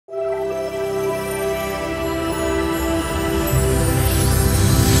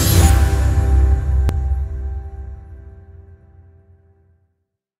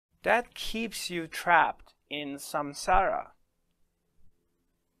that keeps you trapped in samsara.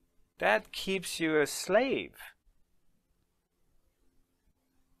 That keeps you a slave.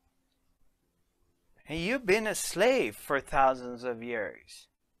 And you've been a slave for thousands of years.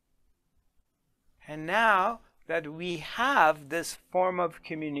 And now that we have this form of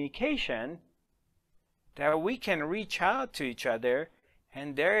communication, that we can reach out to each other,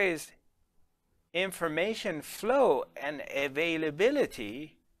 and there is information flow and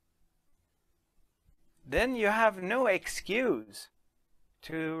availability, then you have no excuse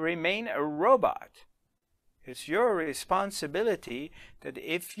to remain a robot. It's your responsibility that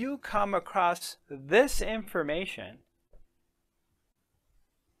if you come across this information,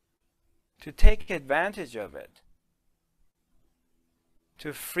 to take advantage of it,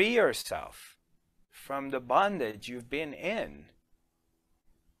 to free yourself from the bondage you've been in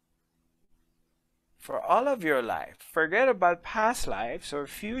for all of your life. Forget about past lives or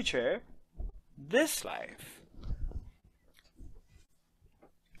future, this life.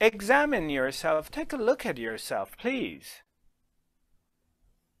 Examine yourself. Take a look at yourself, please.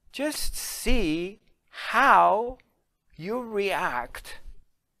 Just see how you react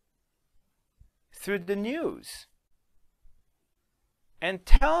through the news. And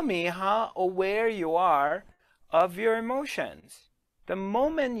tell me how aware you are of your emotions. The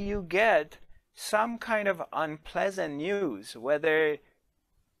moment you get some kind of unpleasant news, whatever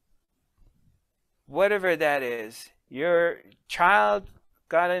that is, your child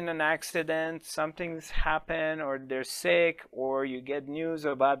got in an accident, something's happened, or they're sick, or you get news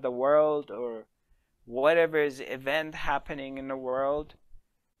about the world, or whatever is event happening in the world,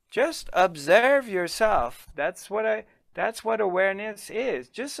 just observe yourself. That's what awareness is.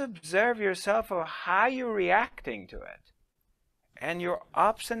 Just observe yourself of how you're reacting to it and your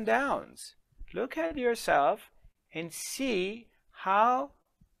ups and downs. Look at yourself and see how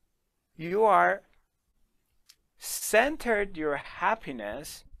you are centered your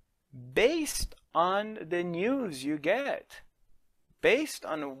happiness based on the news you get, based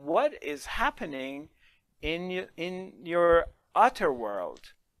on what is happening in your outer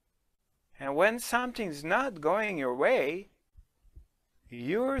world. And when something's not going your way,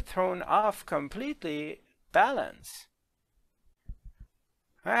 you're thrown off completely balance.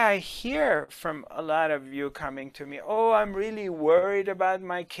 I hear from a lot of you coming to me, oh, I'm really worried about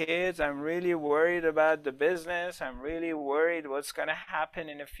my kids, I'm really worried about the business, I'm really worried what's going to happen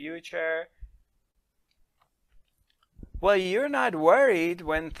in the future. Well, you're not worried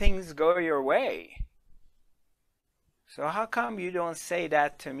when things go your way. So how come you don't say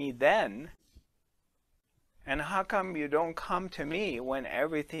that to me then? And how come you don't come to me when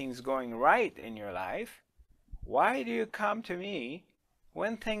everything's going right in your life? Why do you come to me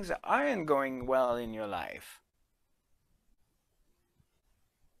when things aren't going well in your life?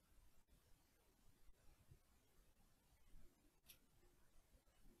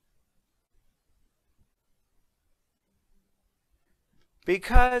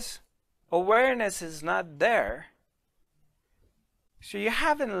 Because awareness is not there. So you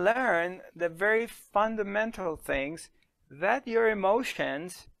haven't learned the very fundamental things that your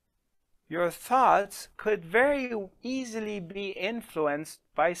emotions, your thoughts could very easily be influenced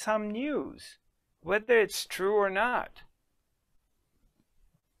by some news, whether it's true or not.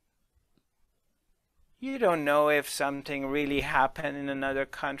 You don't know if something really happened in another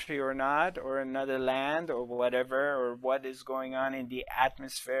country or not, or another land or whatever, or what is going on in the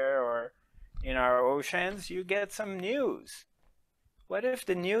atmosphere or in our oceans. You get some news. What if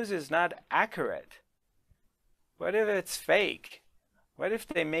the news is not accurate? What if it's fake? What if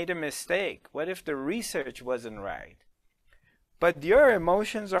they made a mistake? What if the research wasn't right? But your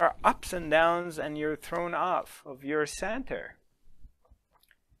emotions are ups and downs and you're thrown off of your center.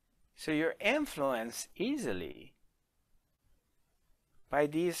 So you're influenced easily by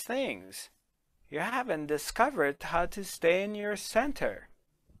these things. You haven't discovered how to stay in your center,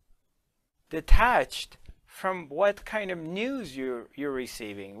 detached from what kind of news you're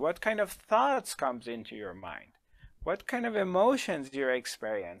receiving, what kind of thoughts comes into your mind, what kind of emotions you're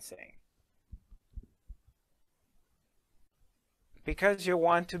experiencing. Because you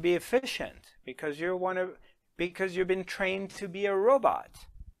want to be efficient, because you've been trained to be a robot,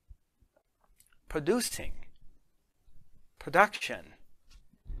 production.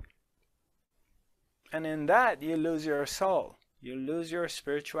 And in that you lose your soul, you lose your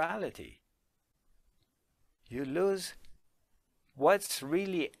spirituality. You lose what's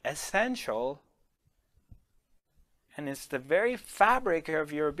really essential, and it's the very fabric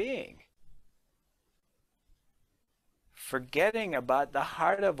of your being. Forgetting about the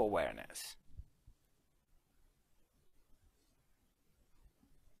heart of awareness.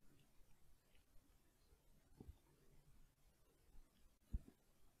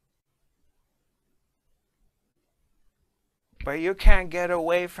 But you can't get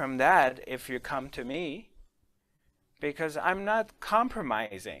away from that if you come to me, because I'm not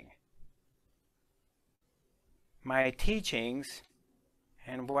compromising my teachings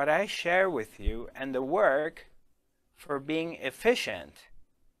and what I share with you and the work for being efficient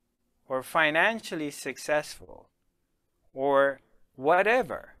or financially successful or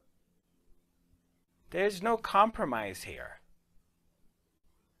whatever. There's no compromise here.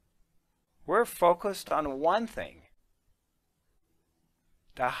 We're focused on one thing,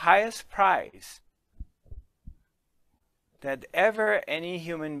 the highest prize that ever any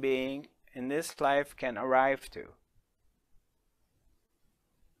human being in this life can arrive to.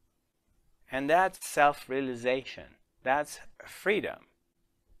 And that's self-realization. That's freedom.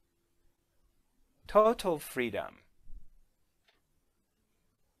 Total freedom.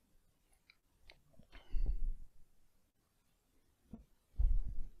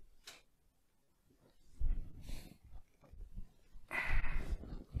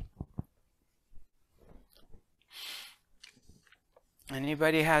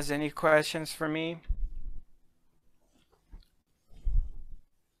 Anybody has any questions for me?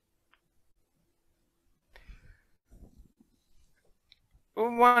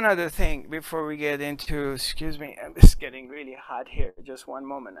 One other thing before we get into, excuse me, it's getting really hot here. Just one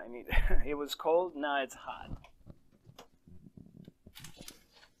moment, I need, it was cold, now it's hot.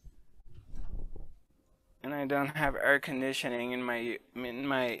 And I don't have air conditioning in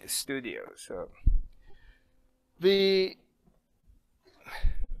my studio, so. The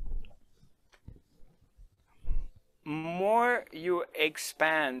more you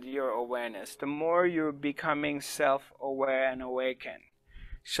expand your awareness, the more you're becoming self-aware and awakened.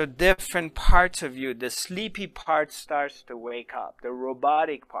 So different parts of you, the sleepy part starts to wake up. The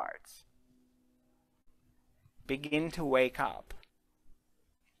robotic parts begin to wake up.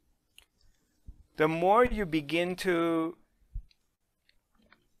 The more you begin to,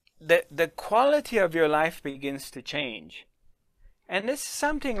 the quality of your life begins to change. And this is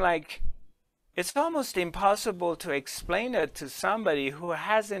something like, it's almost impossible to explain it to somebody who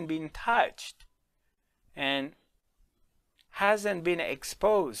hasn't been touched and hasn't been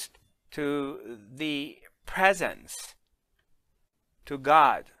exposed to the presence, to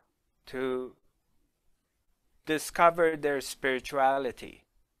God, to discover their spirituality.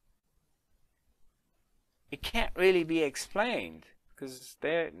 It can't really be explained because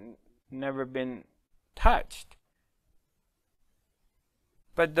they've never been touched.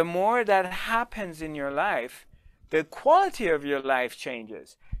 But the more that happens in your life, the quality of your life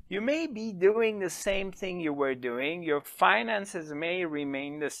changes. You may be doing the same thing you were doing. Your finances may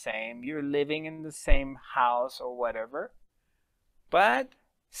remain the same. You're living in the same house or whatever. But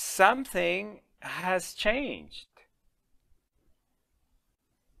something has changed.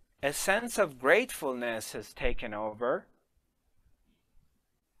 A sense of gratefulness has taken over.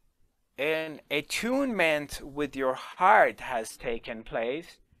 An attunement with your heart has taken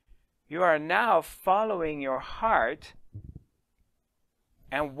place. You are now following your heart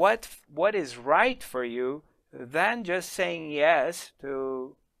and what is right for you, than just saying yes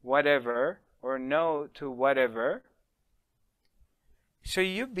to whatever or no to whatever. So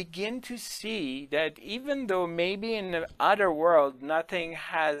you begin to see that even though maybe in the other world nothing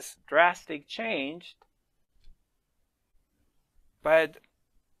has drastic changed, but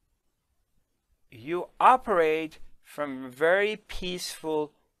you operate from a very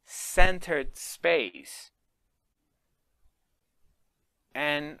peaceful, centered space.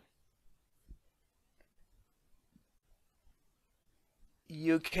 And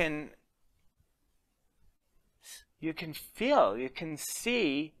you can feel, you can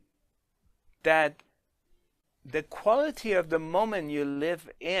see that the quality of the moment you live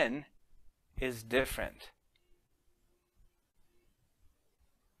in is different.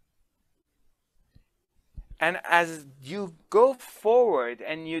 And as you go forward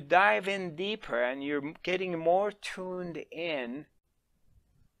and you dive in deeper and you're getting more tuned in,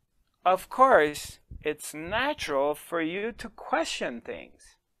 of course, it's natural for you to question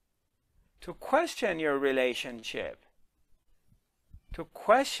things, to question your relationship, to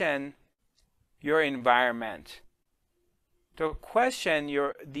question your environment, to question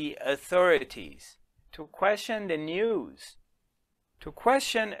the authorities, to question the news, to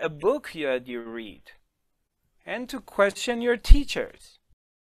question a book that you read, and to question your teachers.